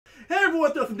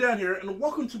everyone, Justin Dan here, and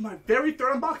welcome to my very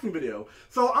third unboxing video.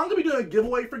 So I'm going to be doing a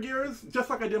giveaway for Gears, just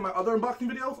like I did in my other unboxing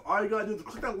videos. All you gotta do is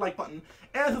click that like button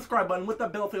and subscribe button with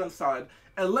that bell thing on the side,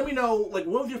 and let me know, like,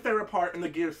 what was your favorite part in the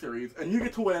Gears series, and you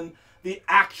get to win the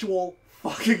actual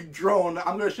fucking drone.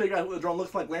 I'm going to show you guys what the drone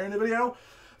looks like later in the video.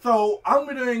 So I'm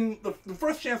going to be doing, the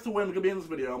first chance to win is going to be in this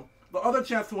video. The other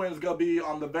chance to win is going to be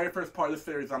on the very first part of the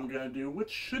series I'm going to do,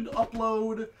 which should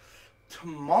upload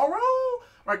tomorrow?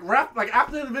 Like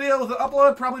after the video is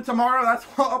uploaded, probably tomorrow, that's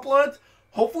when I'll upload.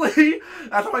 Hopefully.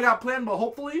 That's what I got planned, but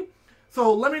hopefully.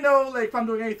 So let me know, like, if I'm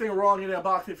doing anything wrong in the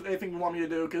unboxing, if anything you want me to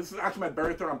do, because this is actually my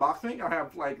very third unboxing. I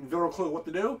have, like, zero clue what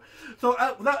to do. So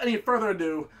without any further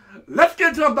ado, let's get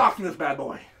into unboxing this bad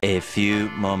boy. A few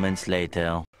moments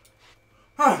later.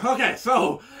 Okay,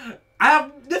 so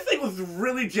this thing was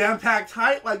really jam-packed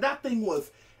tight. Like, that thing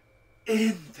was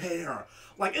in there.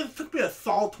 Like, it took me a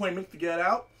solid 20 minutes to get it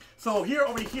out. So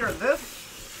over here,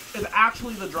 this is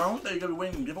actually the drone that you're going to be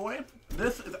winning the giveaway.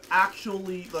 This is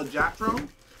actually the Jack drone.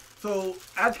 So,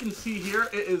 as you can see here,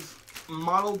 it is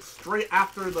modeled straight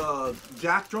after the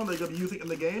Jack drone that you're going to be using in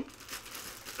the game.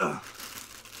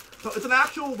 So, it's an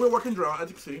actual real working drone, as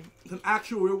you can see. It's an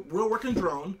actual real working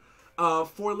drone.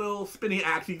 4 little spinny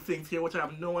axis things here, which I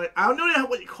have no idea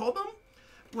what you call them.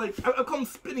 Like, I call them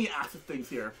spinny axis things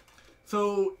here.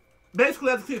 So, basically,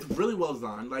 as you can see, it's really well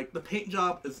designed. Like, the paint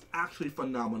job is actually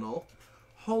phenomenal.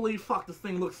 Holy fuck, this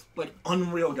thing looks, like,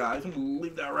 unreal, guys. I'm going to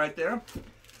leave that right there.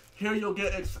 Here you'll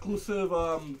get exclusive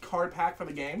card pack for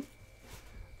the game.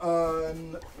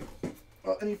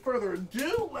 Any further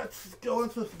ado, let's go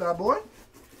into this bad boy.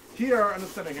 Here, in the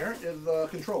center here, is the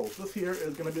controls. This here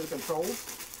is going to be the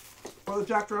controls for the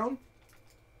Jack drone.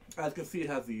 As you can see, it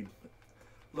has the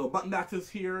little button axis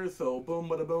here, so boom,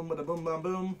 bada boom, bada boom, bam,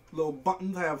 boom. Little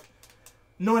buttons. I have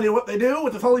no idea what they do,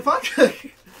 which is holy fuck.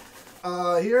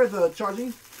 Here's the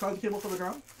charging cable for the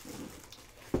drone.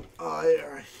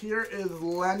 Here is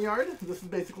lanyard. This is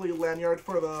basically lanyard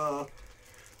for the,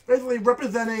 basically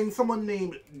representing someone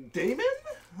named Damon,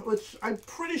 which I'm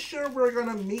pretty sure we're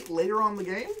gonna meet later on in the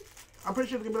game. I'm pretty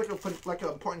sure it's gonna be like a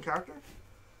important character.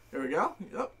 There we go.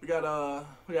 Yep, we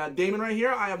got Damon right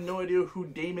here. I have no idea who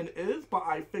Damon is, but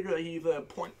I figure that he's an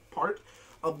important part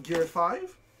of Gears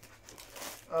 5.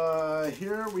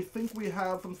 Here we think we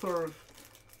have some sort of,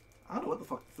 I don't know what the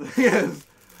fuck this thing is.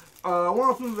 One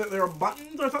of them that there are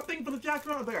buttons or something for the Jack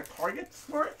drone. I think targets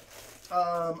for it.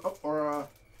 Or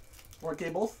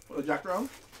cables for the Jack drone.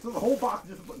 So the whole box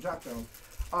is just a Jack drone.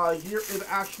 Here is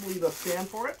actually the stand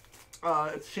for it.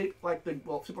 It's shaped like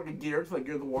shaped like a gear, just like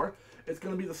Gears of War. It's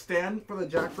going to be the stand for the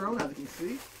Jack drone, as you can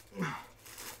see.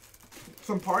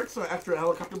 Some parts, so extra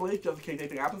helicopter blades, just in case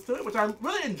anything happens to it, which I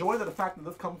really enjoy the fact that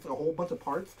this comes with a whole bunch of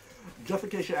parts, just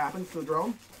in case shit happens to the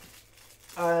drone.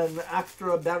 And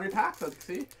extra battery packs, as you can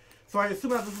see. So I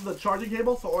assume that this is the charging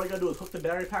cable, so all you gotta do is hook the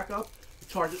battery pack up,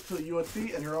 charge it to the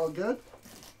USB, and you're all good.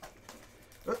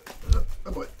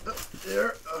 Oh boy,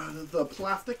 there, the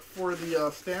plastic for the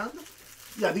stand.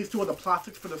 Yeah, these two are the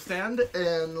plastics for the stand,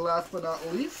 and last but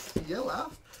not least,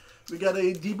 we got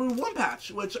a Debu 1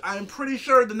 patch, which I'm pretty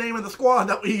sure the name of the squad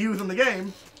that we use in the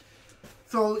game.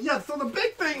 So yeah, so the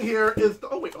big thing here is,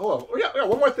 oh wait, hold on, oh yeah,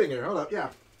 one more thing here, hold up, yeah.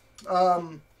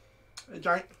 A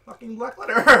giant fucking black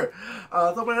letter.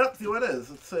 Let's open it up, see what it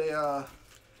is. It's a,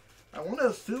 I want to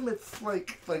assume it's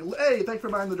like, hey, thanks for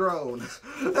buying the drone.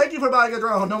 Thank you for buying a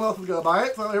drone. No one else is going to buy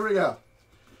it, so here we go.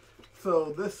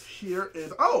 So this here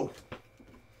is, oh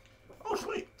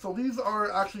sweet. So these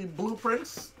are actually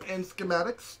blueprints and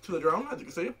schematics to the drone, as you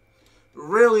can see.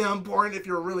 Really important if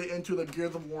you're really into the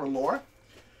Gears of War lore.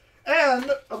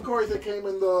 And, of course, it came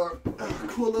in the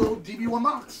cool little DB1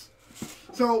 box.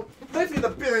 So, basically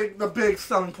the big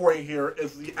selling point here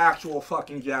is the actual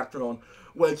fucking Jack drone,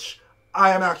 which I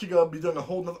am actually going to be doing a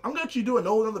whole nother, I'm going to actually do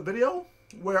another video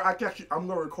where I'm going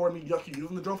to record me actually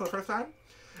using the drone for the first time.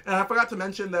 And I forgot to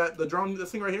mention that the drone,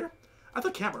 this thing right here, that's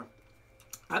a camera.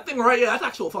 That thing right here, that's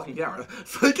actual fucking camera.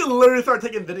 So you can literally start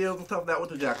taking videos and stuff like that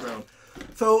with the Jack drone.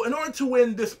 So in order to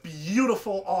win this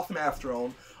beautiful, awesome ass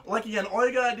drone, like again, all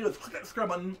you gotta do is click that subscribe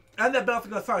button and that bell to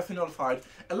get started to be notified,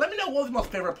 and let me know what was my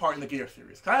favorite part in the Gears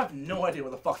series. Cause I have no idea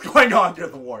what the fuck's going on in Gears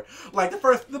of War. Like this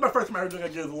is my first time ever doing a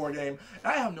Gears of War game,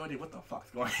 and I have no idea what the fuck's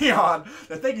going on.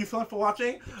 So thank you so much for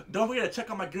watching. Don't forget to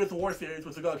check out my Gears of War series,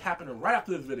 which is going to happen right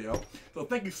after this video. So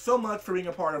thank you so much for being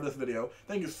a part of this video.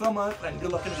 Thank you so much, and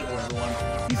good luck in the giveaway,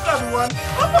 everyone. Peace out, everyone.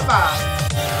 Bye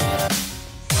bye.